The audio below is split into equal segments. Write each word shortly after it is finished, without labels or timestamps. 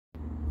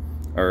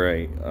All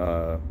right.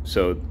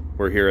 So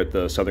we're here at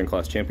the Southern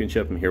Class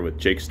Championship. I'm here with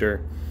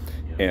Jakester,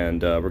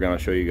 and we're gonna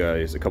show you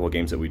guys a couple of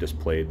games that we just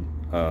played.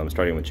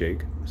 Starting with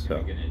Jake.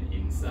 So get an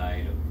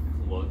inside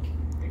look,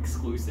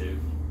 exclusive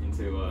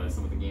into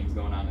some of the games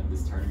going on at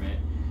this tournament.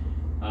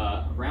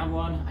 Round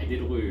one, I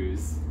did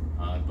lose,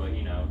 but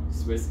you know,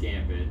 Swiss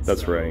Gambit.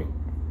 That's right.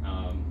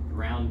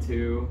 Round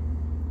two,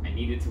 I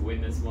needed to win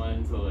this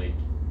one to like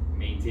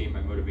maintain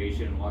my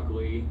motivation.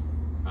 Luckily,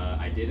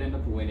 I did end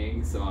up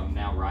winning, so I'm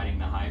now riding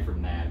the high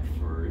from that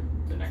for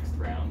the next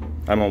round.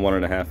 I'm on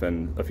 1.5,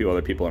 and a few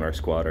other people in our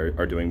squad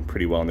are doing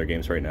pretty well in their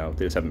games right now.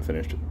 They just haven't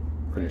finished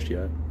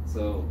yet.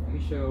 So let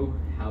me show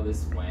how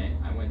this went.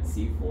 I went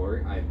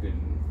C4. I've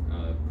been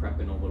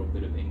prepping a little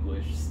bit of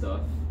English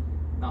stuff,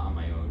 not on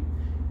my own,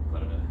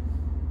 but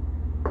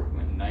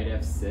went knight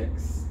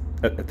F6.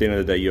 At the end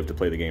of the day, you have to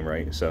play the game,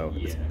 right? So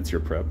yeah. It's your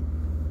prep.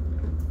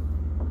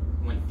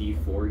 Went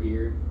D4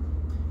 here,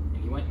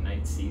 and he went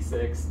knight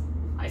C6.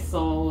 I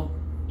saw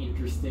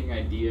interesting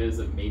ideas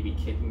of maybe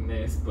kicking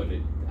this, but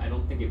I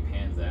don't think it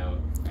pans out.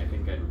 I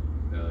think it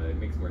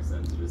makes more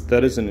sense to just...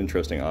 That is an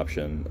interesting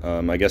option.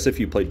 I guess if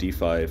you play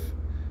D5,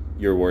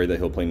 you're worried that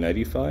he'll play knight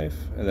E5,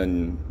 and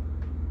then...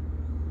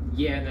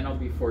 Yeah, and then I'll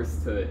be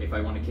forced to, if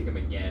I want to kick him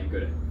again, go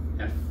to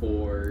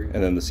F4.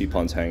 And then the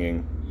C-pawn's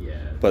hanging. Yeah.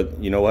 But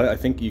you know what? I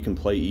think you can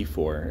play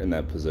E4 in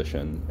that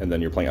position, and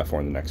then you're playing F4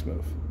 in the next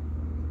move.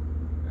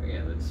 Oh,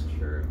 yeah, that's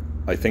true.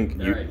 I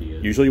think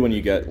usually when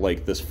you get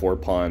like this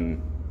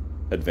 4-pawn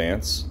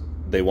advance,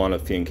 they want to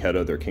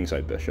fianchetto their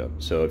kingside bishop.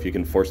 So if you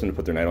can force them to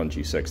put their knight on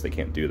G6, they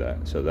can't do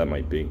that. So that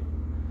might be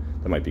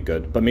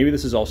good. But maybe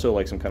this is also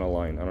like some kind of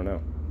line. I don't know.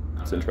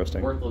 It's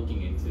interesting. Worth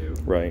looking into.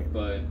 Right.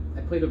 But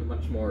I played a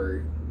much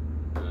more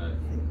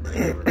than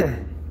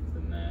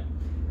that.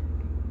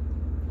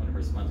 I want to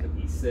respond with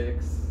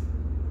E6.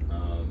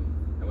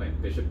 I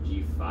went bishop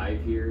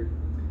G5 here.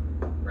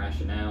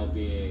 Rationale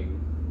being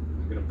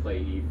I'm going to play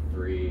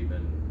E3,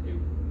 then it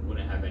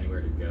wouldn't have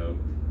anywhere to go.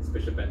 This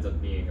bishop ends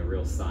up being a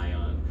real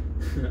scion.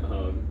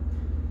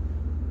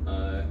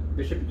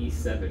 Bishop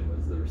E7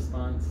 was the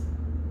response.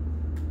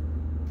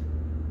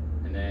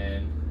 And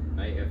then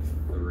knight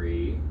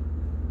F3,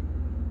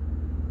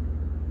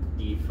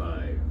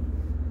 D5.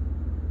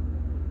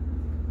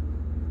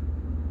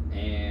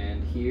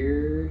 And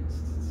here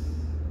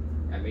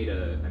I made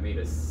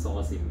a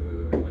saucy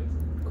move. I went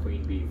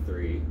queen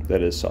B3.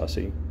 That is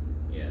saucy.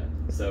 Yeah.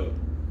 So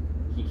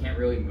he can't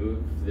really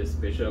move this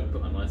bishop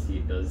unless he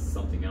does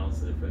something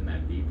else to defend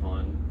that B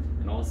pawn.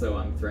 And also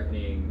I'm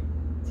threatening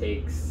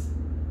takes.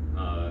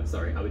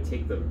 Sorry, I would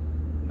take the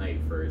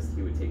knight first.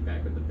 He would take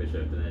back with the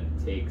bishop, and then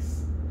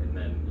takes, and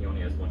then he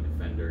only has one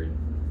defender.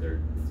 And there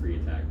are 3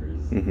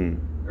 attackers.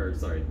 Mm-hmm. Or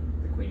sorry,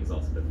 the queen is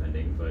also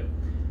defending. But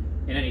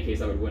in any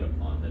case, I would win a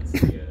pawn. That's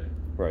the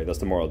right. That's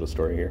the moral of the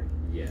story here.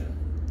 Yeah.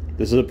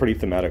 This is a pretty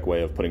thematic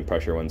way of putting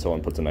pressure when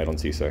someone puts a knight on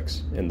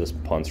C6 in this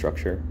pawn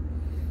structure.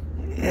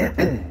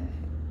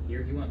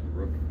 Here he went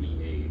rook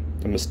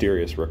B8. A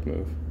mysterious rook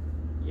move.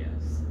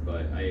 Yes,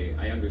 but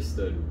I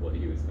understood what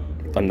he was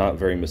going for. A not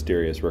very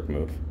mysterious rook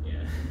move.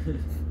 Yeah.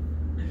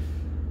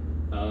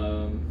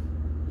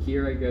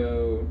 Here I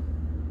go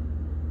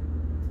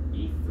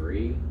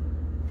E3.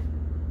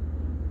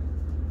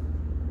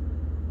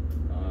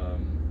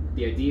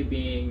 The idea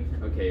being,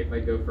 okay, if I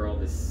go for all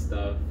this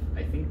stuff,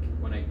 I think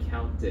when I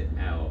count it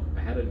out,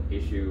 I had an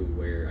issue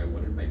where I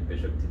wanted my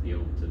bishop to be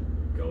able to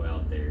go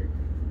out there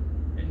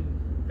and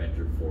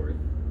venture forth.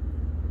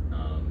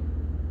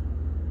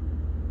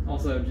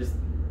 Also, just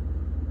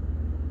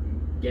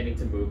getting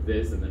to move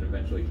this and then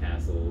eventually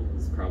castle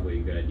is probably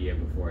a good idea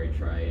before I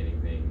try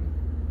anything.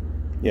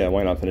 Yeah,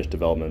 why not finish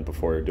development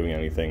before doing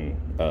anything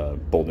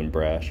bold and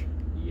brash?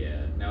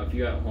 Yeah. Now, if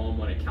you at home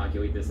want to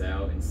calculate this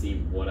out and see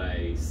what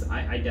I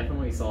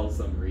definitely saw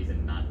some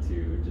reason not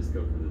to just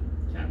go for the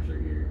capture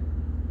here.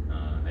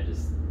 I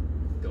just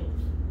don't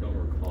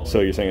recall.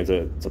 So you're saying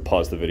it's a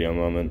pause the video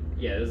moment?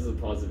 Yeah, this is a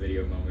pause the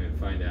video moment.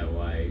 Find out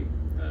why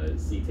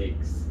C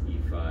takes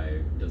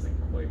E5 doesn't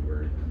quite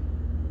work,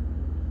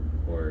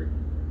 or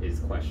is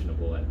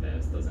questionable at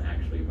best, doesn't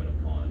actually win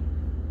a pawn,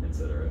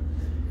 etc.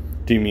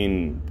 Do you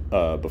mean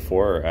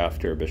before or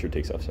after bishop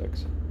takes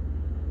F6?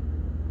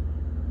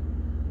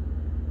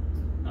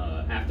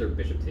 After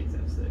bishop takes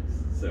F6.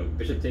 So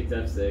bishop takes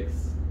F6,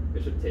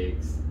 bishop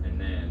takes,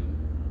 and then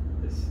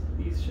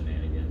these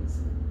shenanigans.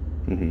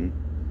 Mm-hmm.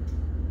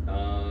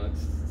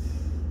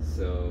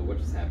 So what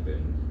just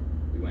happened?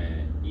 We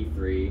went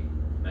E3,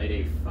 knight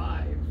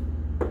A5.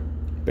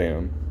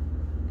 Bam.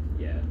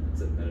 Yeah,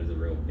 that is a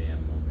real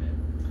bam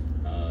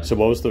moment. So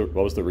what was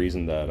the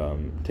reason that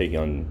taking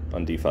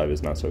on D5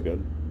 is not so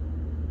good?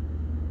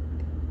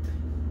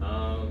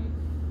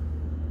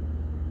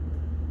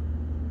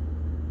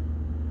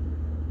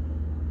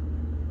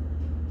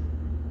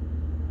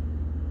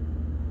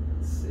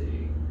 Let's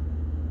see.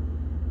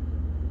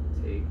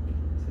 Take.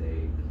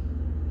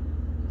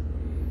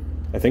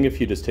 I think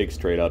if you just take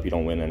straight up, you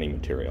don't win any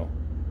material.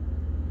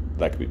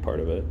 That could be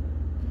part of it.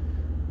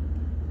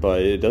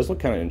 But it does look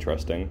kind of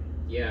interesting.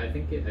 Yeah, I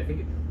think it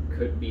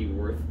could be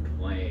worth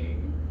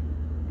playing.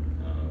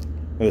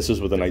 And this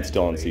is with the knight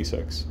still on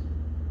Potentially. c6.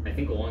 I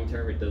think long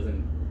term it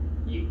doesn't.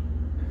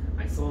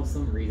 I saw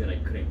some reason I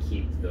couldn't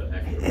keep the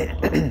extra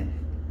pawn.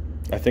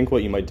 I think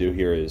what you might do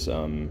here is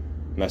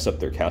mess up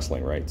their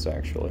castling rights,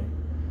 actually.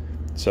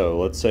 So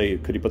let's say,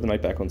 could you put the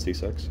knight back on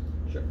c6?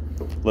 Sure.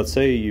 Let's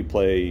say you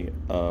play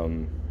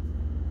pawn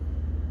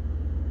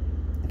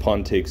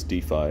takes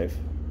d5.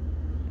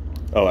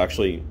 Oh,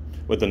 actually,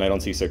 with the knight on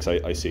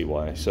c6, I see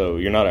why. So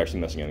you're not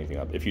actually messing anything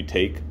up. If you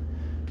take,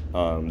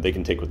 they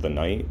can take with the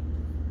knight,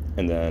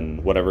 and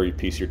then whatever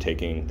piece you're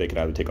taking, they can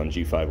either take on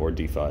g5 or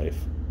d5.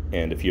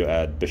 And if you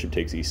add bishop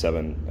takes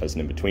e7 as an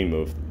in-between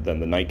move,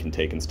 then the knight can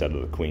take instead of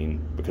the queen,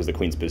 because the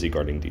queen's busy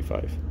guarding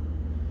d5.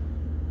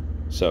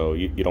 So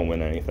you don't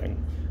win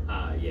anything.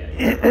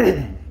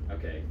 Yeah.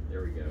 Okay,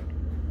 there we go.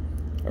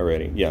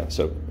 Alrighty, yeah,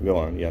 so go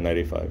on. Yeah, knight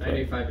a5.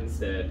 Knight a5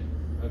 instead.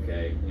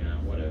 Okay,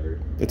 whatever.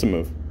 It's a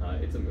move.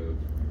 It's a move.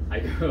 I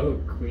go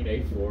queen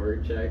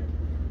a4 check.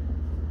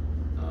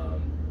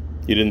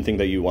 You didn't think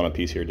that you won a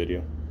piece here, did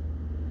you?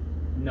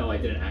 No, I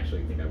didn't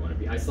actually think I wanted to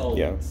be. I saw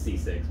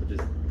c6, which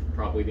is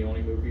probably the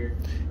only move here.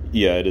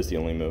 Yeah, it is the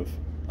only move.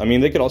 I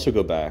mean, they could also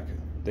go back.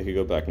 They could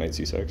go back knight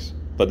c6.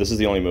 But this is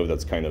the only move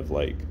that's kind of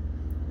like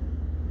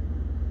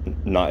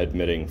not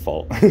admitting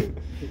fault.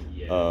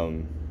 Yeah.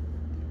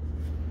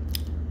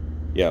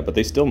 Yeah, but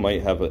they still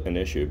might have an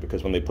issue,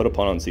 because when they put a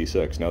pawn on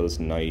c6, now this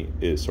knight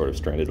is sort of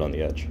stranded on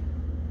the edge.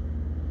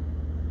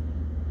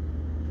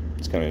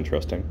 It's kind of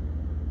interesting.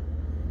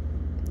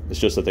 It's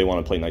just that they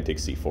want to play knight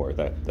takes c4.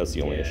 That's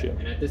the only issue.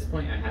 And at this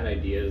point, I had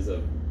ideas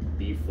of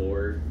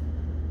b4,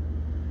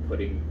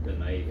 putting the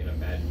knight in a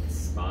bad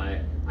spot.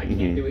 I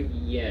can't do it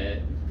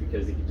yet,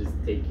 because he could just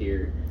take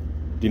here.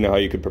 Do you know how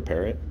you could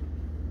prepare it?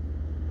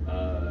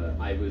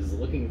 I was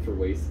looking for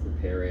ways to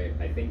prepare it.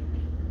 I think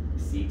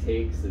c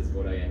takes is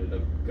what I ended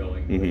up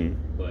going with,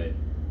 but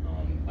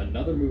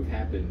another move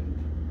happened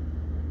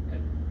at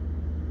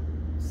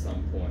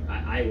some point.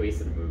 I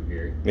wasted a move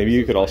here. Maybe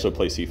you could also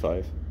play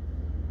c5.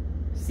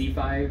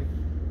 C5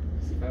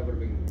 would have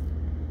been...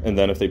 And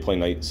then if they play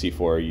knight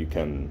c4, you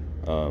can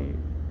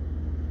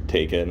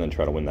take it and then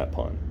try to win that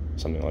pawn.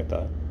 Something like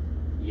that.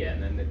 Yeah,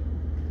 and then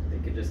they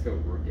could just go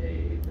rook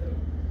a,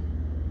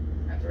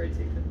 though, after I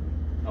take them.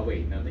 Oh,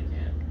 wait, no, they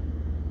can't.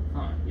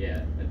 Huh,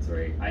 yeah, that's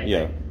right.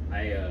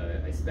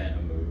 I spent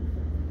a move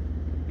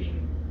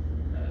being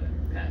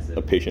passive.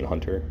 A patient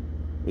hunter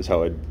is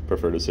how I'd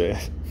prefer to say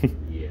it.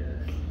 Yeah,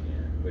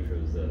 which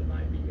was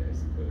my B, I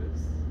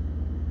suppose.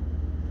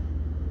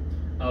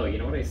 Oh, you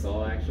know what I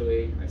saw,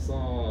 actually? I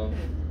saw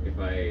if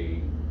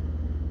I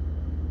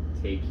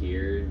take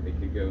here, they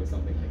could go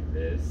something like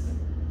this.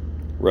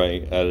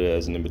 Right, add it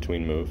as an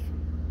in-between move.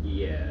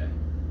 Yeah.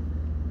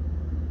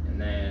 And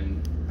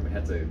then I would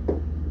have to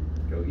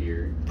go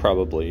here.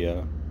 Probably,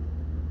 yeah.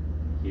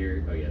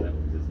 Here. Oh, yeah, that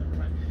was never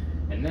mind.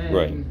 And then...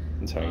 Right,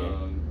 it's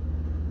hanging.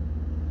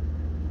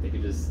 They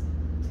could just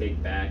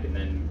take back, and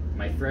then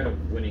my threat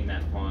of winning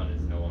that pawn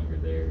is no longer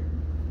there.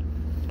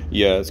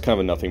 Yeah, it's kind of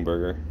a nothing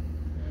burger.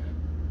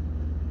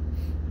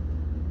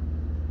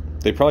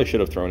 They probably should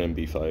have thrown in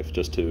b5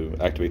 just to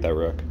activate that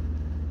rook.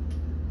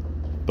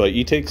 But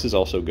e takes is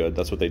also good.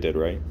 That's what they did,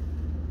 right?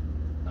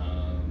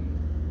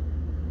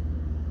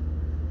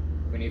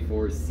 Queen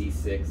a4,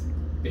 c6,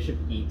 bishop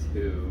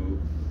e2,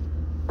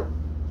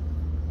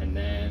 and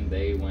then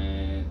they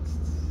went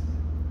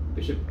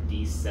bishop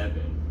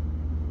d7,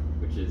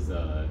 which is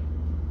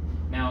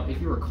now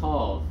if you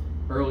recall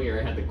earlier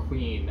I had the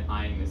queen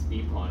eyeing this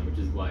b pawn, which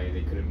is why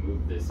they couldn't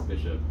move this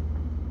bishop,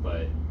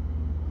 but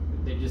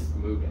they just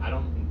moved. I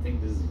don't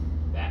think this is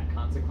that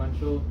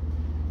consequential.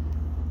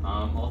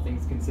 All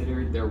things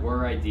considered, there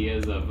were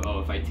ideas of,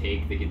 if I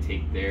take, they could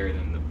take there, and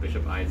then the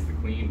bishop eyes the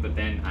queen, but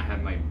then I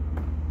have my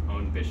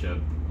own bishop,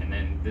 and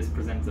then this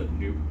presents a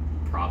new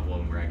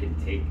problem where I could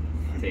take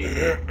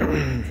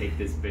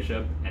this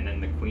bishop, and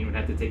then the queen would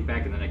have to take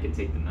back, and then I could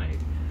take the knight.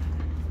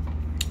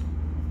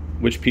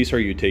 Which piece are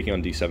you taking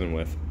on d7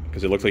 with?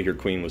 Because it looked like your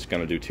queen was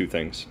going to do two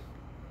things.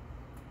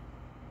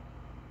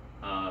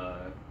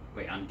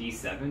 Wait, on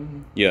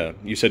d7? Yeah,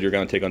 you said you're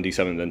going to take on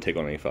d7 and then take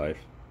on a5.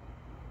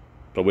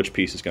 But which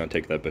piece is going to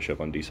take that bishop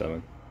on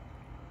d7?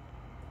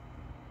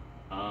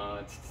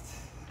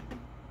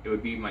 It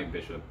would be my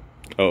bishop.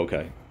 Oh,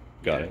 okay.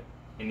 Got it.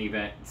 In the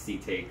event c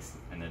takes,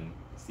 and then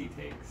c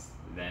takes,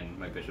 then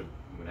my bishop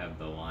would have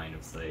the line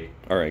of sight.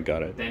 Alright,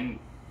 got it. Then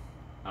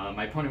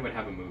my opponent would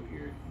have a move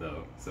here,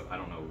 though, so I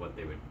don't know what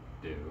they would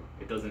do.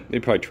 It doesn't...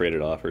 They'd probably trade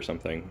it off or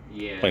something.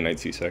 Yeah. Play knight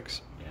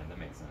c6. Yeah, that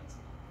makes sense.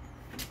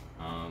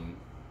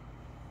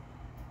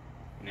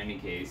 In any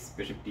case,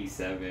 bishop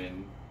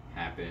d7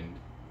 happened.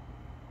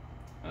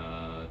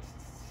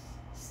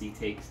 C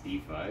takes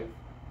d5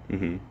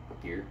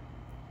 here.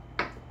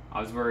 I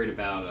was worried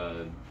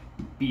about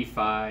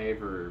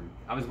b5, or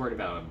I was worried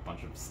about a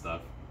bunch of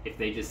stuff. If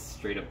they just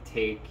straight up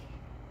take,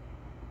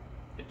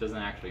 it doesn't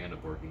actually end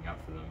up working out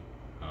for them.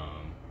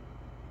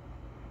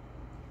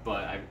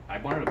 But I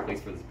wanted a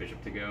place for this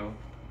bishop to go,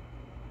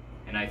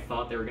 and I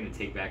thought they were going to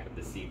take back with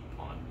the c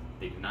pawn.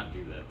 They did not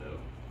do that, though.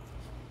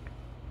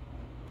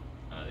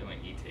 They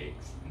went e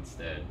takes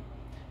instead.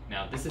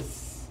 Now this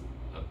is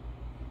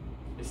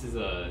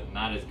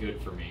not as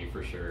good for me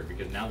for sure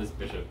because now this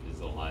bishop is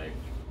alive.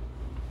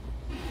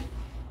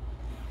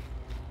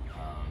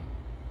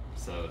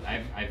 So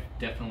I've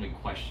definitely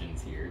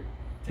questions here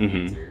to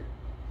answer.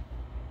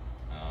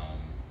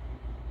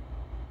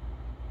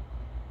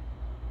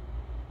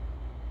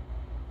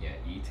 Yeah,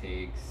 e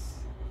takes.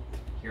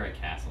 Here I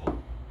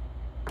castle.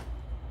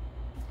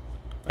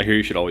 I hear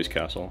you should always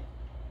castle.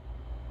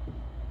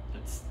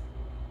 That's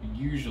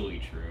usually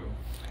true.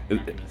 I'm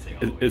not gonna say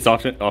always. It's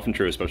often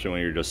true, especially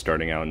when you're just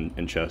starting out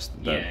in chess.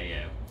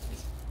 Yeah.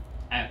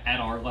 At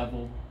our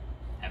level,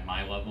 at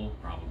my level,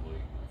 probably.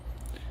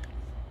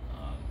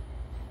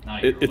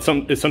 It's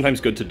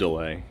sometimes good to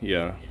delay.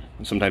 Yeah.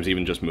 Sometimes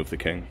even just move the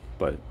king,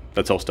 but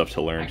that's all stuff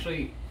to learn.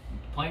 Actually,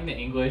 playing the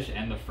English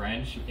and the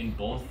French in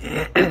both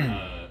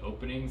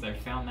openings, I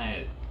found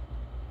that,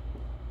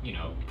 you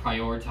know,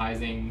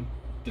 prioritizing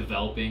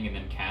developing and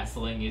then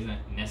castling isn't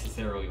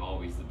necessarily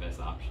always the best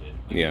option.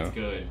 Like, yeah. It's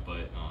good,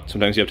 but...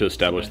 sometimes you have to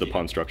establish the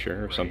pawn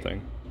structure or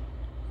something.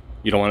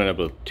 You don't want to end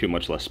up with too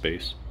much less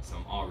space. So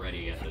I'm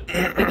already at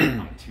the...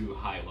 I'm too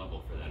high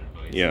level for that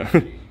advice. Yeah. That's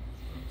what I'm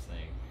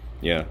saying.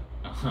 Yeah.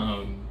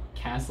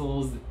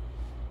 Castles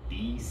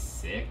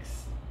b6,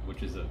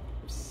 which is a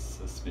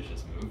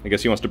suspicious move. I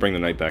guess he wants to bring the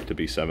knight back to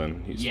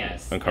b7.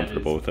 He's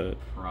uncomfortable with it.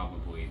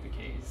 Probably the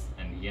case,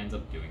 and he ends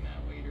up doing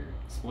that later.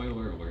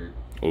 Spoiler alert.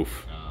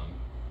 Oof.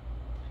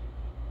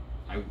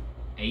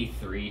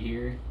 A3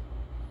 here.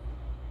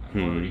 I've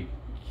already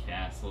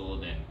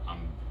castled, and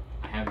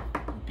I have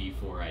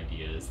b4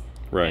 ideas.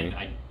 Right. And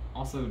I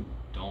also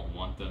don't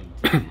want them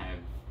to have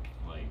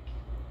like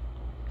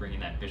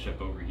bringing that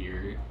bishop over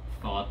here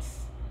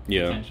thoughts.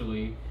 Yeah.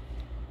 Potentially.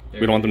 We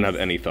don't want them to have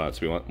any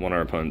thoughts. We want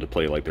our opponent to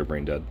play like they're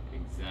brain dead.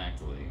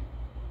 Exactly.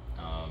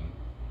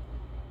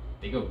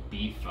 They go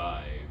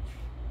b5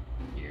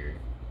 here.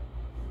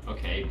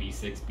 Okay,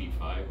 b6, b5.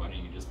 Why don't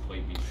you just play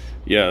b6?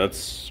 Yeah, that's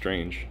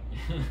strange.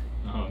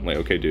 Like,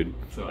 okay, dude.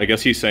 So I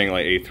guess he's saying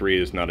like a3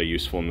 is not a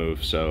useful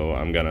move, so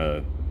I'm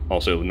gonna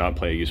also not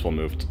play a useful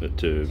move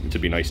to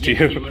be nice to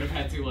you. He would have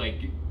had to like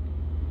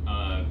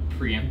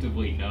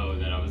preemptively know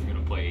that I was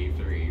gonna play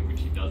a3, which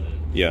he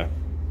doesn't. Yeah.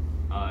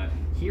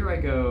 Here I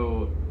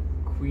go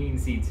queen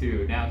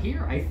c2. Now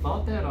here I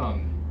thought that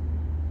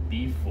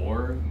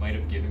b4 might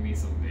have given me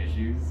some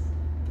issues.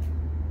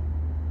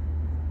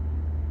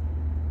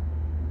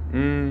 I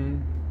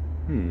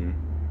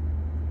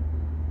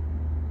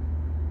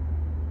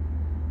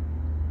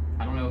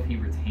don't know if he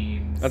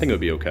retains. I think it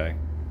would be okay.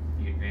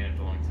 The advantage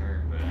long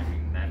term, but I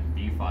mean that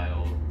b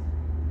file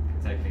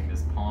protecting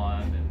this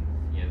pawn, and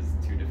he has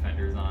two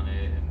defenders on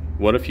it. And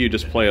what if you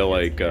just play a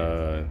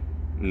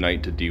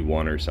knight to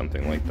d1 or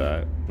something like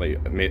that? Like,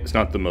 it's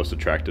not the most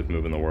attractive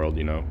move in the world,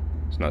 you know.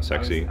 It's not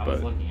sexy, I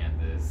was looking at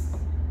this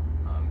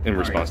in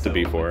response to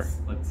b4.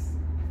 Let's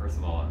first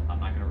of all, I'm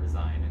not going to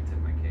resign and tip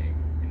my king.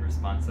 In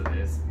response to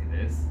this.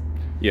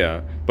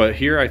 Yeah, but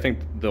here I think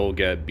they'll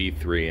get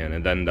b3 in,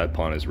 and then that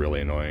pawn is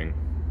really annoying.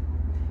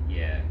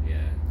 Yeah.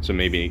 So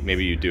maybe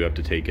you do have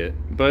to take it,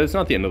 but it's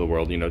not the end of the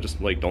world, you know.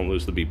 Just like don't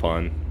lose the b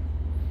pawn.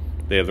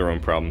 They have their own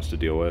problems to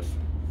deal with.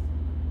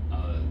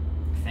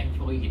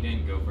 Thankfully, he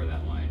didn't go for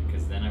that line,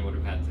 because then I would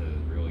have had to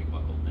really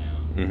buckle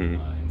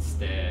down.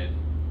 Instead,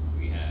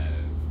 we have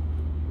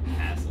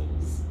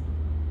castles,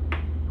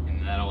 and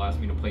that allows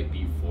me to play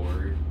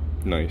b4.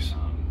 Nice.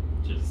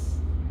 Just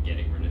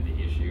getting rid of the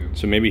issue.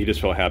 So maybe he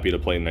just felt happy to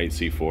play knight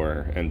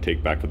c4 and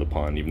take back to the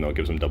pawn, even though it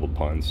gives him doubled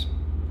pawns.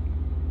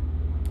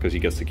 Because he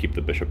gets to keep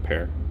the bishop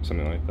pair,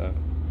 something like that.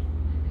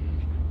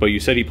 But you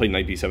said he played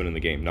knight b7 in the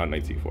game, not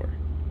knight c4.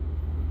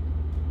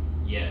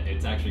 Yeah,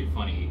 it's actually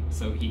funny.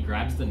 So he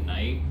grabs the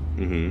knight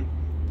and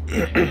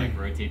like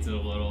rotates it a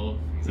little.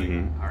 He's like,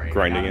 all right,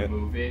 grinding I gotta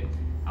move it.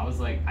 I was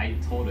like, I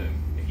told him,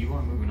 if you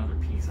want to move another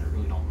piece, I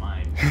really don't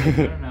mind. He's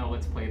like, no,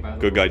 let's play it by the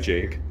Good guy, rules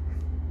Jake. here.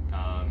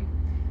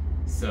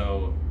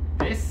 So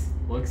this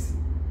looks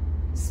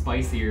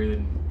spicier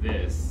than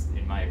this,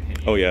 in my opinion.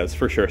 Oh yeah, it's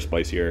for sure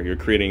spicier. You're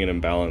creating an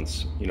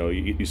imbalance. You know,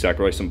 you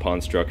sacrifice some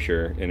pawn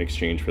structure in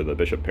exchange for the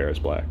bishop pair as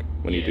black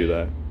when you do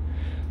that.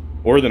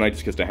 Or the knight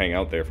just gets to hang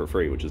out there for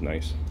free, which is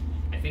nice.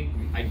 I think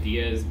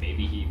idea is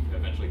maybe he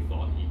eventually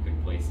thought he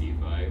could play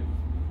c5.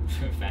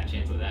 Fat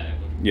chance of that.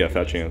 Yeah,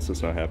 fat chance.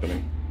 It's not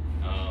happening.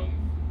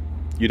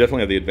 You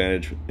definitely have the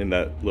advantage in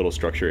that little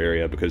structure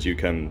area because you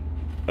can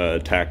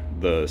attack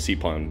the c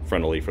pawn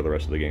frontally for the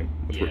rest of the game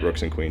with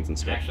rooks and queens and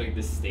stuff. Actually,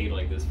 this stayed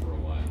like this for a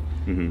while.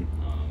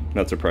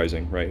 Not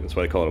surprising, right? That's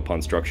why they call it a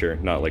pawn structure,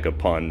 not like a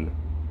pawn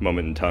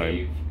moment in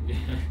time.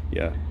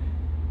 Yeah.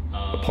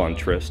 A pawn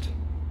tryst.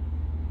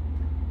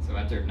 So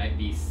after knight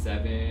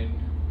b7,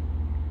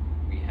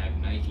 we have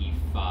knight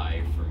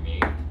e5 for me.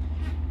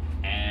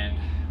 And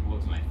what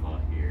was my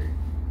thought here?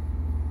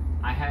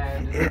 I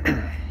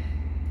had...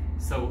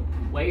 So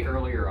way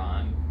earlier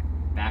on,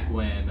 back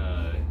when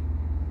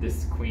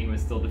this queen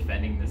was still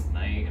defending this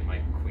knight and my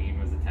queen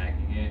was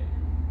attacking it,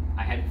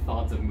 I had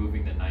thoughts of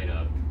moving the knight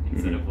up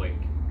instead of like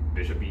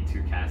bishop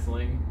e2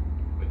 castling,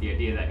 with the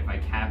idea that if I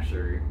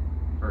capture,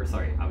 or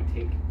sorry, I would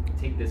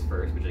take this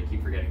first, which I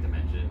keep forgetting to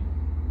mention.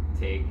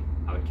 I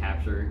would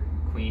capture,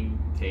 queen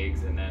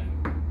takes, and then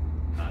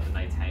the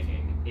knight's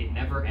hanging. It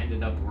never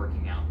ended up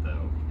working out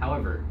though.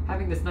 However,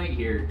 having this knight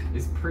here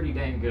is pretty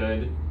dang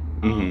good.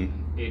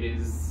 It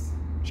is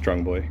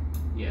strong boy.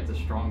 Yeah, it's a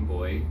strong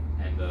boy,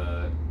 and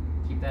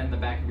keep that in the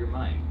back of your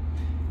mind.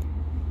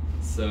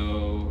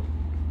 So,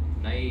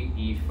 knight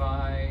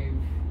e5,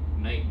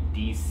 knight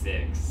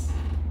d6.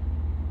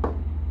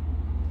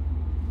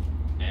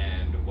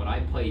 And what I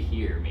play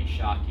here may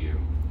shock you.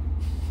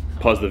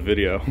 Pause the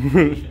video.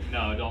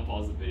 No, don't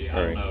pause the video. All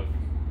I don't know.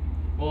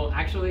 Well,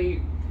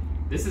 actually,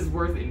 this is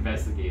worth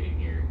investigating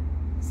here.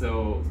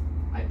 So,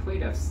 I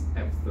played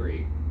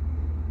f3,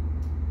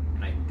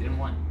 and I didn't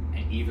want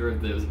either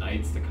of those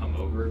knights to come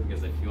over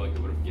because I feel like it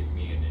would have given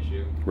me an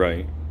issue.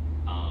 Right.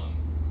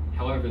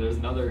 However, there's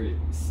another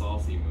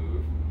saucy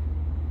move,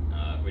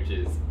 which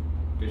is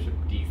bishop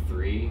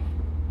d3.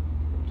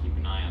 Keep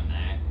an eye on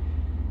that.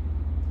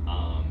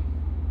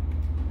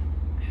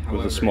 However,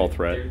 with a small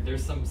threat.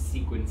 There's some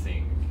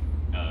sequencing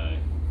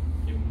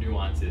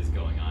nuances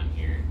going on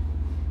here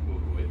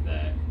with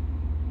that.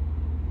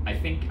 I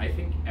think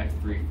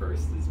f3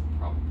 first is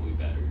probably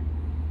better.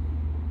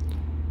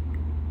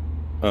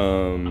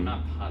 I'm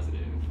not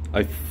positive.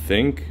 I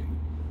think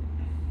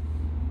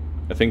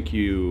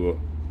you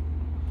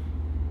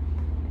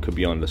could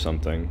be onto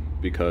something,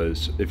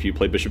 because if you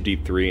play bishop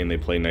d3 and they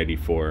play knight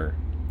e4,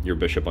 your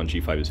bishop on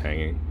g5 is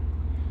hanging.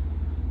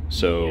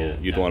 So Yeah,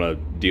 you'd want to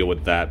deal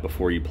with that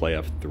before you play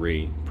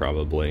f3,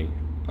 probably.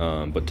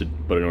 But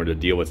in order to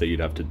deal with it, you'd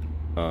have to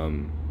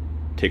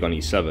take on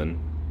e7, and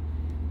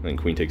then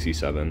queen takes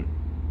e7,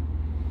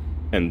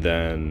 and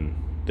then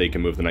they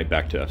can move the knight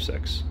back to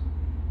f6.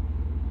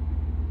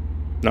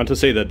 Not to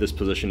say that this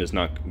position is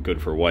not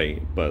good for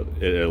white, but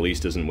it at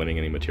least isn't winning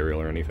any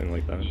material or anything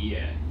like that.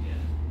 Yeah.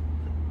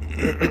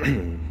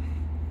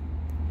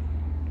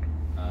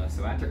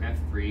 So after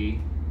f3,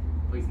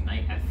 plays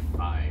knight f5.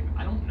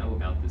 I don't know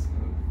about this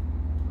move.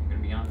 I'm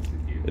gonna be honest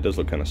with you. It does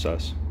look kind of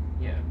sus.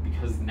 Yeah,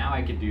 because now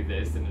I could do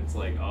this, and it's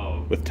like,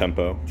 oh. With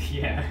tempo.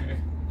 Yeah.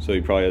 So he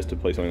probably has to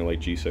play something like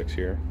g6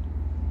 here.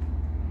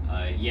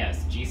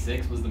 Yes,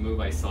 g6 was the move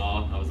I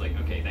saw. I was like,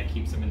 okay, that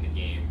keeps him in the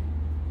game.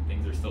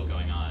 Things are still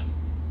going on.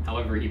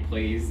 However, he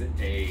plays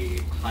a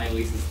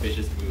highly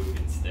suspicious move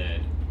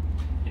instead,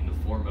 in the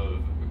form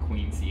of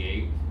queen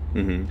c8.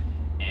 Mm-hmm.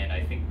 And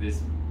I think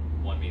this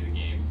won me the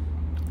game.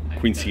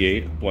 Queen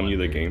c8 won you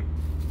the game?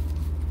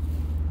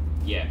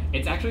 Yeah,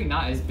 it's actually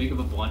not as big of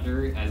a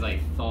blunder as I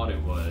thought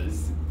it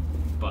was,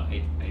 but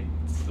I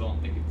still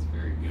don't think it's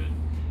very good.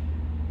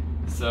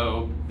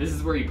 So, this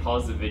is where you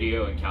pause the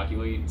video and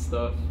calculate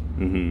stuff.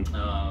 Mm-hmm.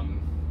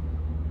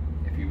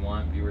 If you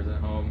want, viewers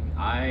at home.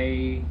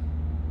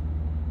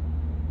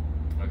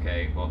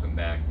 Okay, welcome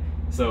back.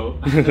 So,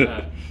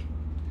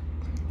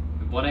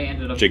 what I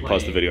ended up Jake playing...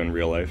 paused the video in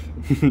real life.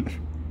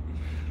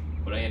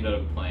 What I ended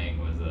up playing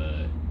was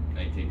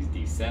knight takes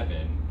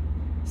d7.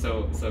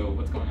 So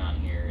what's going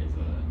on here is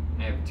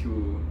I have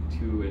two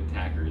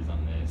attackers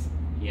on this.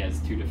 He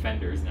has two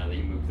defenders now that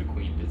he moved the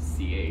queen to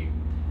c8.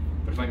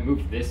 But if I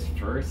move this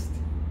first,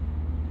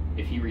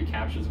 if he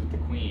recaptures with the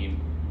queen,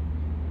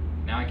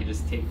 now I can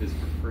just take this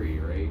for free,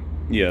 right?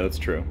 Yeah, that's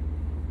true.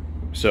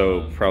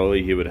 So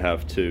probably he would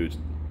have to.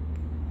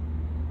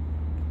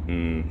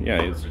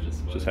 Yeah, he's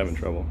just having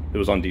trouble. It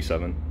was on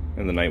d7,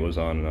 and the knight was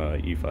on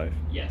e5.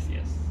 Yes.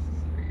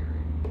 Sorry,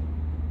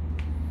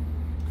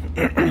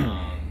 you're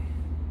right.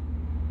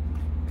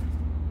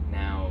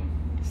 Now,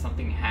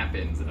 something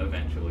happens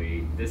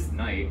eventually. This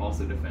knight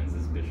also defends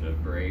this bishop,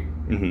 right?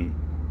 Mm-hmm.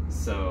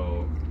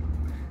 So,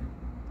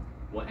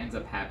 what ends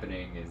up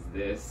happening is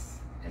this,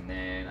 and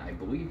then I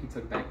believe he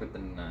took back with the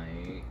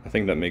knight. I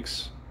think that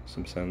makes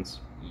some sense.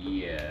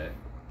 Yeah.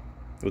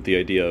 With the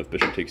idea of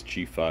bishop takes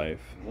g5.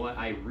 What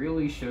I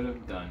really should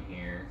have done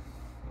here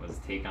was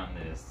take on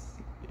this.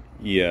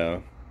 Yeah.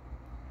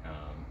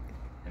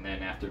 And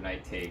then after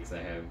knight takes,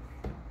 I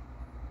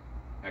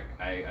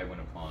win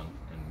a pawn,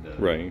 and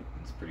right.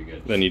 It's pretty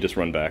good. Then you just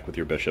run back with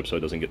your bishop so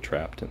it doesn't get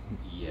trapped.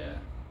 Yeah.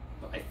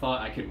 I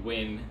thought I could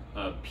win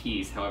a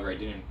piece, however, I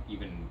didn't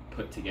even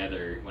put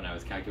together when I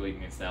was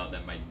calculating this out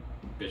that my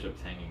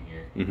bishop's hanging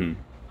here. Mm-hmm.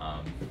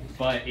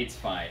 But it's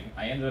fine.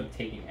 I ended up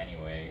taking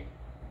anyway,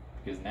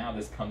 because now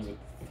this comes with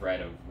the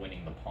threat of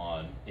winning the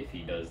pawn if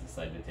he does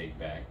decide to take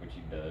back, which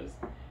he does.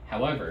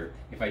 However,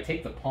 if I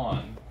take the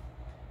pawn,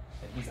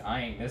 then he's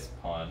eyeing this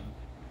pawn,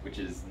 which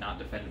is not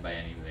defended by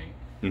anything.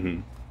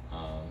 Mm-hmm.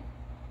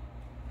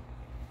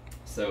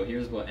 So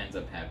here's what ends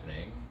up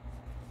happening.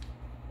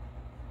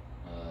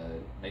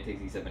 Knight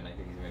takes e7, knight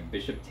takes e7,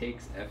 bishop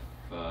takes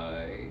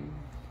f5.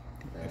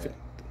 That's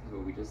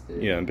what we just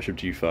did. Yeah, and bishop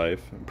g5,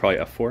 probably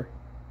f4.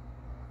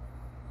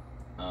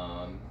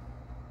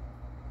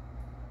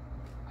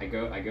 I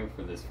go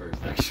for this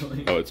first,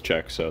 actually. Oh, it's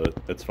check, so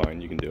that's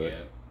fine. You can do it.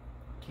 Yeah.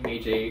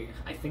 King h8.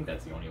 I think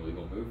that's the only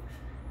legal move.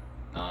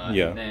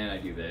 Yeah. And then I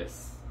do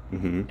this.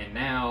 Mm-hmm. And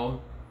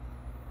now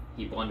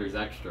he blunders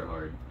extra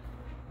hard.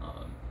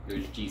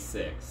 Goes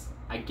g6.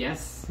 I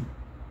guess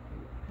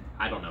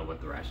I don't know what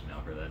the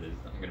rationale for that is.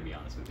 I'm gonna be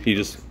honest with you. He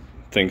just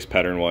thinks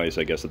pattern-wise,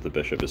 I guess, that the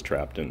bishop is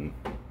trapped and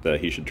that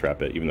he should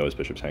trap it, even though his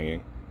bishop's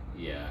hanging.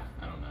 Yeah,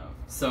 I don't know.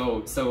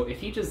 So if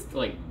he just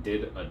like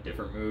did a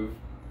different move,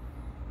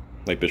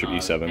 like bishop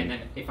e7, and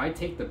then if I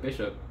take the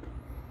bishop,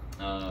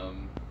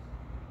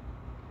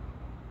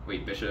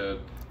 wait,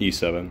 bishop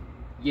e7.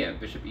 Yeah,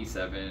 bishop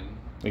e7.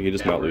 Like he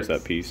does not lose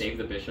that piece. Save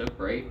the bishop,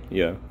 right?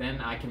 Yeah. Then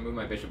I can move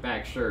my bishop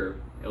back. Sure,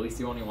 at least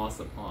you only lost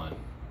a pawn.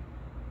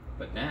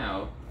 But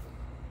now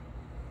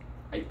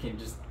I can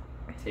just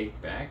take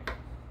back,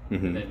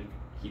 and then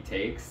he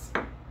takes,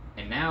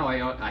 and now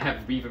I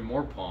have even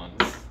more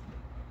pawns.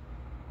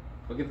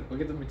 Look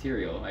at the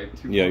material. I have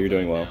 2 pawns. Yeah, you're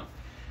doing well.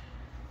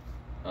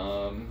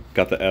 Now.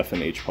 Got the F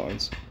and H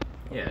pawns.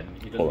 Yeah,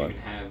 and he doesn't even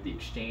have the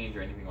exchange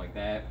or anything like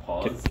that.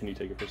 Pause. Can you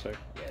take it for a sec?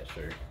 Yeah,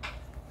 sure.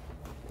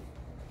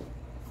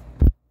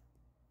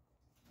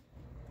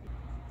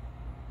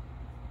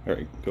 All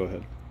right, go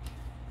ahead.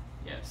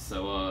 Yeah,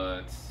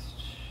 so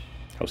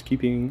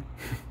Housekeeping.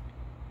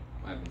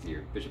 what happens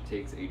here? Bishop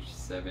takes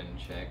h7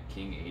 check,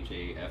 king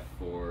h8,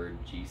 f4,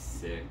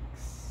 g6,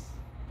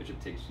 bishop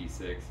takes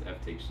g6,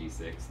 f takes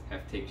g6,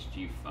 f takes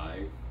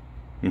g5.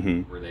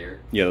 We're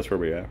there? Yeah, that's where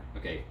we are.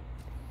 Okay.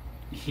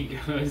 He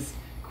goes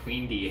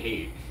queen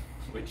d8,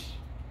 which,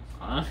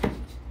 huh?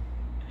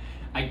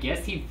 I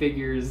guess he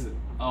figures,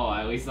 oh,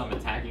 at least I'm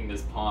attacking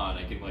this pawn,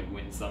 I can like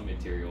win some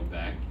material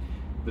back.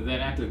 But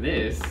then after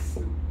this,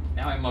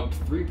 now I'm up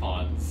 3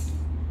 pawns.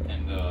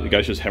 And the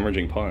guy's just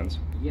hemorrhaging pawns.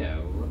 Yeah,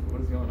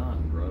 what is going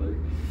on, brother?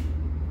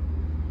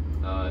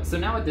 So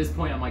now at this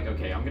point, I'm like,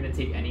 okay, I'm gonna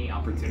take any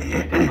opportunity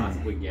I can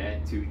possibly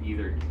get to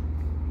either,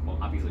 well,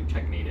 obviously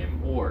checkmate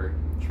him or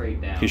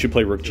trade down. He should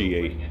play rook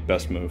g8,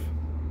 best move.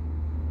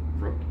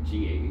 Rook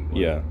g8? What?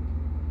 Yeah.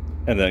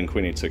 And then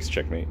queen h6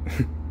 checkmate.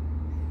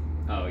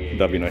 Oh, yeah,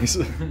 That'd be nice.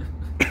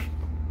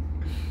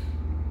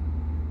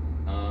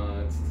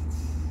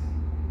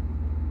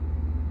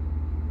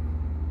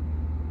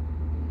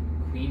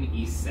 Queen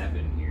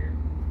e7 here.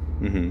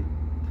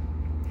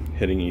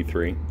 Hitting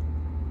e3.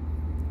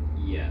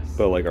 Yes.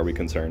 But, like, are we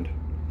concerned?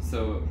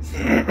 So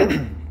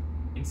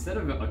instead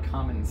of a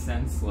common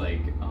sense,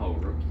 like, oh,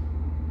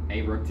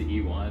 rook to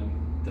e1,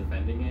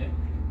 defending it,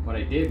 what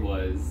I did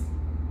was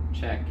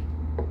check.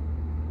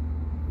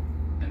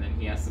 And then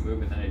he has to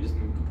move, and then I just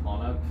moved the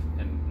pawn up,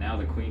 and now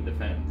the queen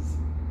defends.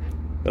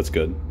 That's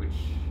good. Which,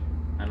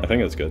 I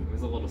think that's good. It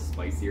was a little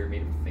spicier, it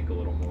made him think a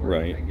little more,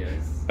 right. I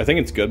guess. I think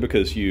it's good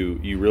because you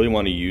really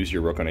want to use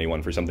your rook on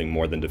a1 for something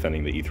more than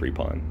defending the e3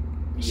 pawn.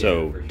 Yeah,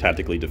 so sure.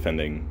 Tactically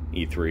defending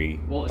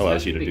e3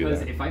 allows you to do that.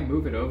 Because if I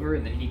move it over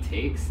and then he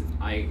takes,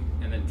 and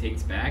then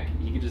takes back,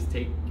 he could just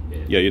take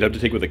it. Yeah, you'd have to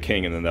take with a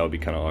king, and then that would be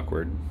kind of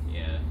awkward.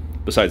 Yeah.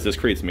 Besides, this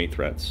creates mate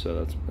threats,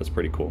 so that's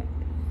pretty cool.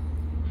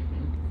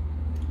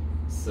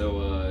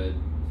 So,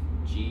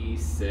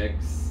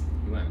 g6,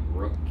 he went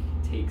rook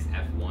takes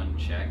f1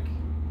 check,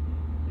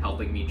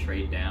 helping me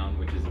trade down,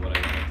 which is what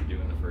I wanted to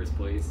do in the first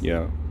place.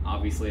 Yeah.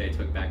 Obviously, I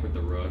took back with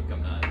the rook.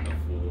 I'm not a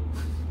fool.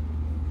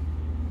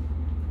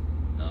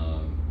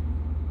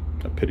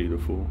 I pity the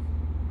fool.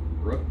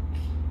 Rook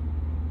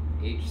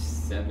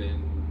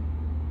h7.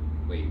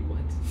 Wait,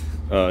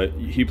 what?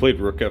 He played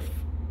rook f.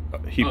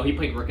 He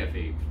played rook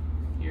f8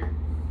 here.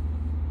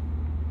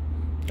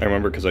 I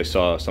remember because I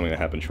saw something that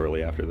happened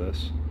shortly after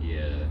this.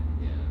 Yeah.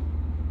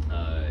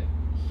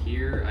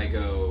 Here I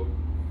go.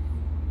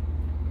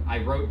 I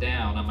wrote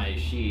down on my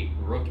sheet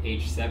rook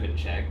h7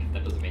 check.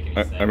 That doesn't make any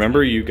sense. I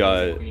remember you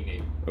got.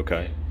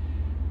 Okay.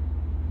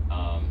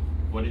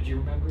 What did you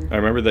remember? I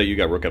remember that you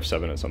got rook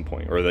f7 at some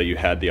point, or that you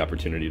had the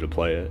opportunity to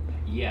play it.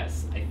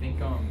 Yes, I think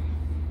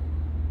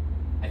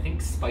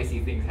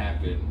spicy things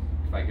happen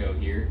if I go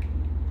here.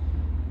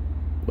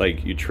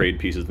 Like you trade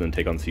pieces and then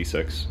take on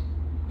c6,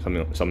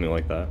 something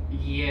like that.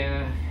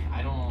 Yeah,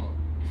 I don't.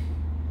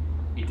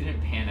 It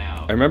didn't pan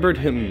out. I remembered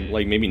him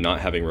like maybe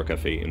not having rook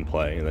f8 in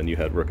play, and then you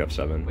had rook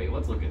f7. Wait,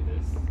 let's look at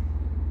this.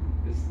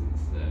 This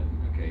is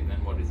okay.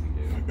 Then what does he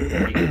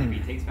do? He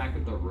takes back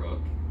with the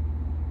rook.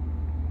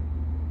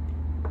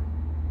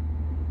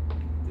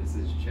 This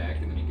is check,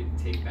 and then he could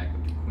take back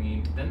with the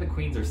queen. Then the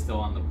queens are still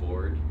on the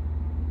board.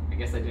 I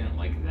guess I didn't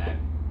like that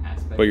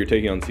aspect. But you're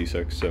taking on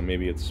c6, so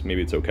maybe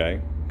it's okay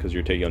because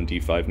you're taking on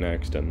d5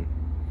 next, and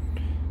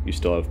you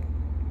still have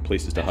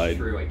places to hide. That's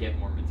true. I get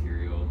more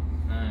material.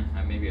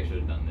 Maybe I should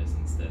have done this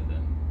instead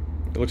then.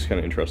 It looks kind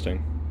of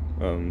interesting.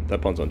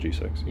 That pawn's on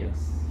g6. Yeah.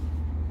 Yes.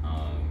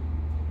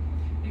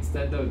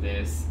 Instead, though,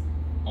 this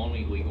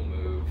only legal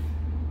move.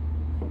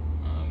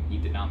 He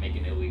did not make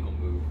an illegal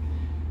move.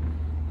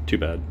 Too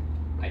bad.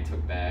 I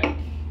took back.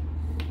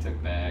 He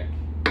took back.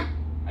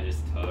 I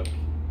just took.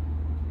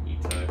 He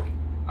took.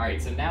 All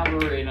right, so now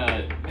we're in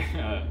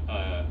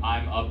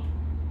I'm up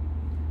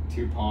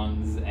 2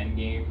 pawns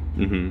endgame.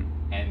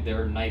 And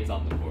there are knights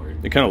on the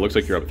board. It kind of looks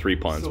like you're up 3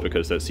 pawns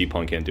because that c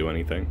pawn can't do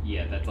anything.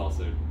 Yeah, that's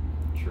also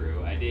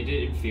true. It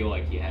didn't feel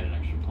like he had an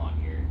extra pawn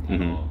here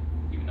at all,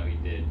 even though he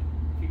did,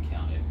 if you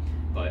count it.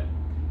 But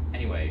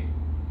anyway,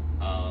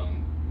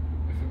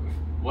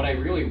 what I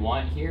really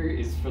want here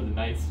is for the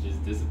knights to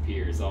just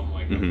disappear. So I'm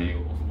like, okay,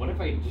 well, what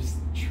if I just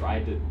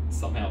tried to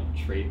somehow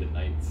trade the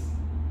knights?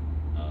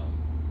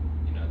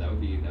 You know, that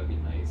would be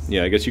nice.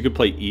 Yeah, I guess you could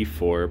play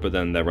e4, but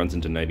then that runs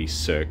into knight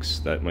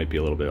e6. That might be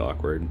a little bit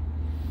awkward.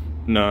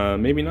 Nah,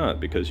 maybe not,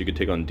 because you could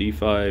take on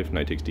d5,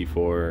 knight takes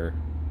d4.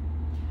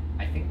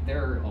 I think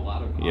there are a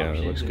lot of Yeah,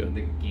 options, it looks good. and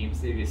the game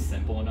state is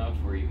simple enough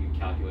where you can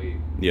calculate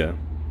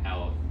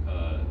out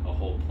a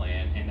whole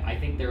plan. And I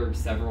think there are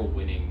several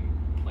winning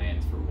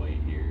plans for white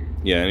here.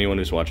 Yeah, anyone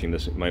who's watching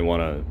this might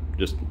want to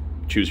just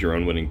choose your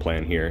own winning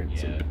plan here.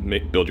 Yeah.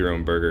 Build your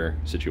own burger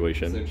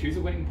situation. So choose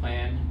a winning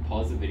plan,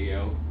 pause the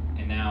video,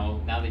 and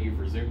now that you've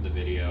resumed the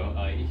video,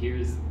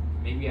 here's,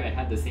 maybe I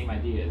had the same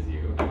idea as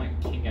you. I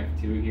went king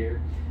f2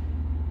 here.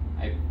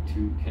 I have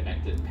two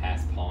connected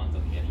pass pawns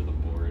on the edge of the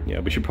board. Yeah,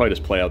 we should probably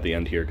just play out the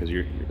end here because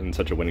you're in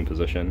such a winning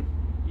position.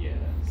 Yeah.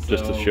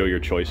 Just to show your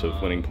choice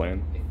of winning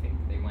plan. I think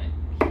they went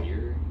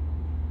here.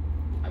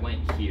 I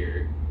went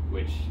here,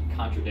 which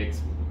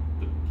contradicts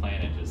the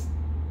plan I just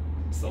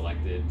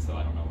selected, so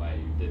I don't know why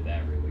you did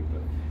that really,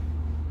 but...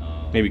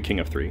 Maybe king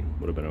f3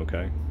 would have been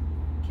okay.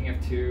 King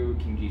f2,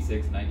 king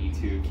g6, knight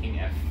e2,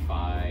 king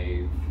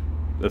f5...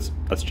 That's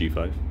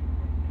g5.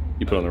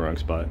 You put it on the wrong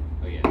spot.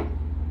 Oh yeah,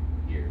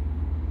 here.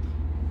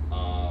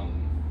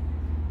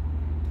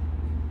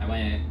 I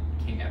went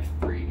king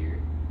f3 here.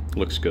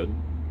 Looks good.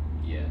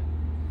 Yeah.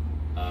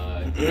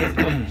 He's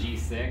going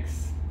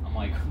g6. I'm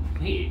like,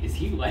 wait, is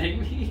he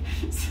letting me?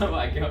 So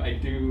I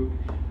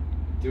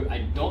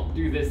don't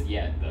do this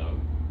yet though.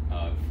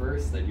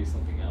 First I do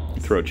something else.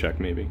 Throw a check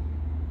maybe.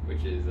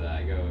 Which is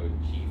I go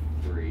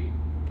g3.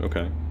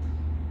 Okay.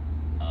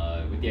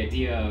 With the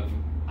idea of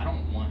I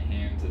don't want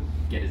him to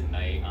get his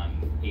knight on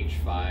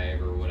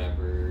h5 or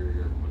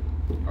whatever,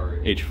 or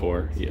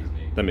h4. Yeah, excuse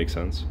me. that makes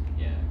sense.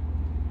 Yeah.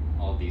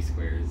 All these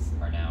squares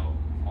are now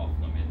off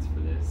limits for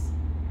this.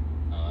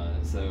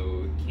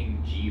 So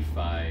king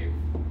g5.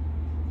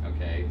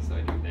 Okay, so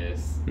I do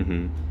this.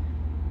 Mm-hmm.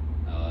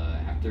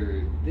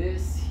 After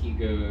this, he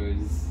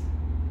goes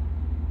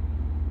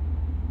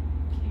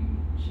king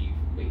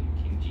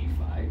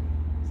g5.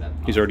 Is that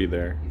possible? He's already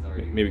there. He's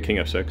already Maybe there. king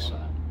f6.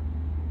 Hold on.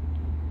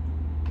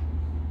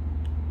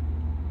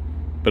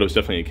 But it was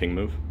definitely a king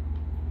move.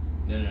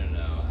 No.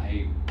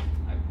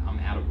 I'm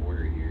out of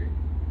order here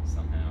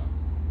somehow.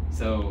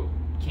 So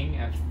king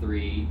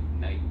f3,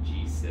 knight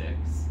g6,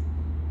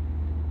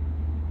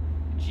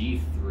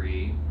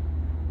 g3,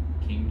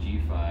 king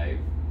g5.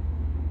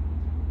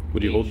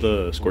 Would you hold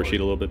the H4. score sheet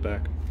a little bit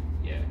back?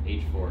 Yeah,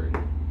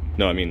 h4.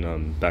 No, I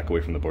mean back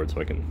away from the board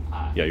so I can.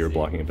 Yeah, you were see.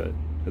 blocking a bit.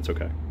 It's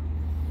okay.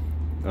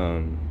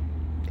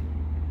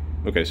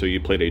 Okay, so you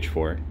played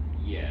h4.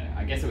 Yeah,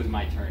 I guess it was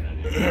my turn. I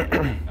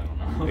don't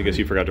know. I guess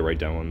you forgot to write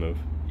down one move.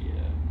 Yeah.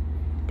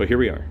 But here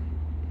we are.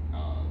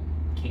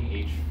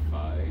 King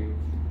h5.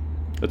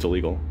 That's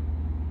illegal.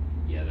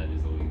 Yeah, that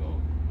is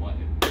illegal. What?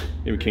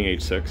 Maybe king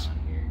what's h6. going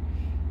on here?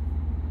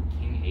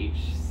 King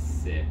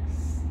h6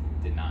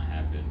 did not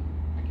happen.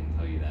 I can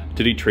tell you that much.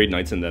 Did he trade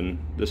knights and then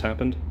this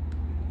happened?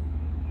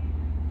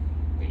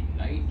 Wait,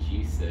 knight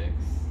g6,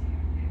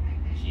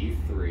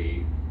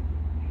 g3,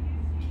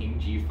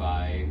 king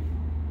g5.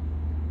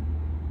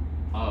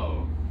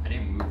 Oh, I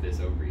didn't move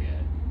this over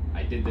yet.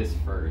 I did this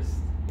first.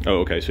 Oh,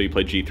 okay. So you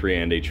played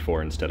g3 and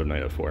h4 instead of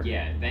knight f4.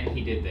 Yeah, then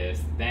he did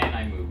this. Then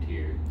I moved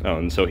here. Oh,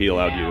 and so he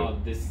allowed now,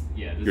 you. This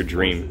your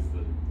dream. forces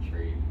the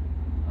trade.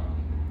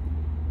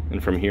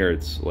 And from here,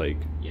 it's like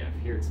Yeah,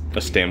 here it's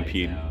a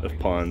stampede of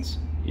pawns.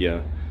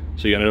 Yeah.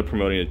 So you ended up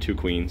promoting to 2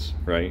 queens,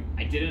 right?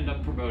 I did end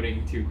up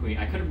promoting 2 queens.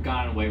 I could have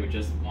gone away with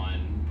just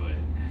 1, but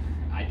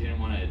I didn't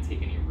want to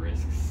take any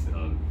risks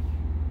of.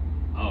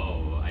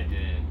 Oh, I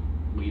didn't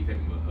leave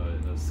him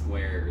a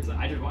square. So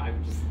I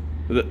just.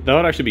 That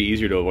would actually be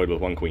easier to avoid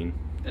with 1 queen.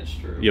 That's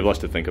true. You have less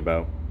to think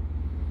about.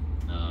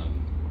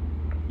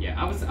 Yeah,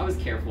 I was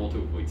careful to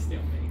avoid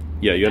stalemate.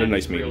 Yeah, you had a That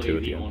nice is meeting really too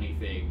at the the end. only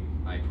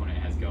thing my opponent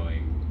has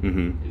going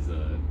Mm-hmm. is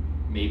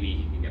maybe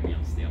he can get me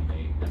on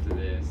stalemate after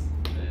this.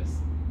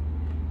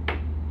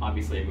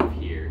 Obviously, I move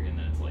here, and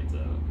then it's lights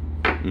out.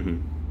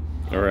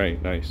 Mm-hmm. All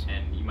right, nice.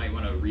 And you might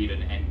want to read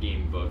an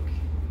endgame book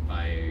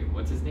by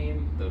what's his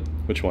name? The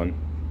Which one?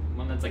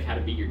 one that's like how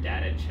to beat your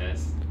dad at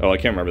chess. Oh, I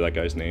can't remember that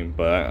guy's name,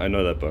 but I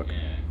know that book.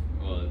 Yeah.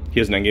 Well. He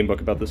has an endgame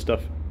book about this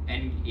stuff.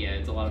 And yeah,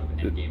 it's a lot of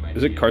endgame ideas.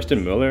 Is it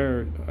Karsten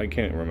Miller? I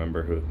can't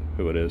remember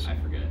who it is. I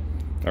forget.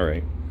 All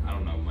right. I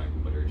don't know my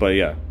literature. But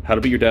yeah, how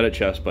to beat your dad at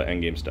chess, but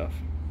endgame stuff.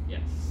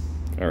 Yes.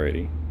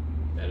 Alrighty.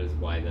 That is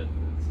why this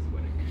is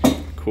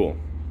winning. Cool.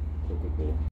 Cool.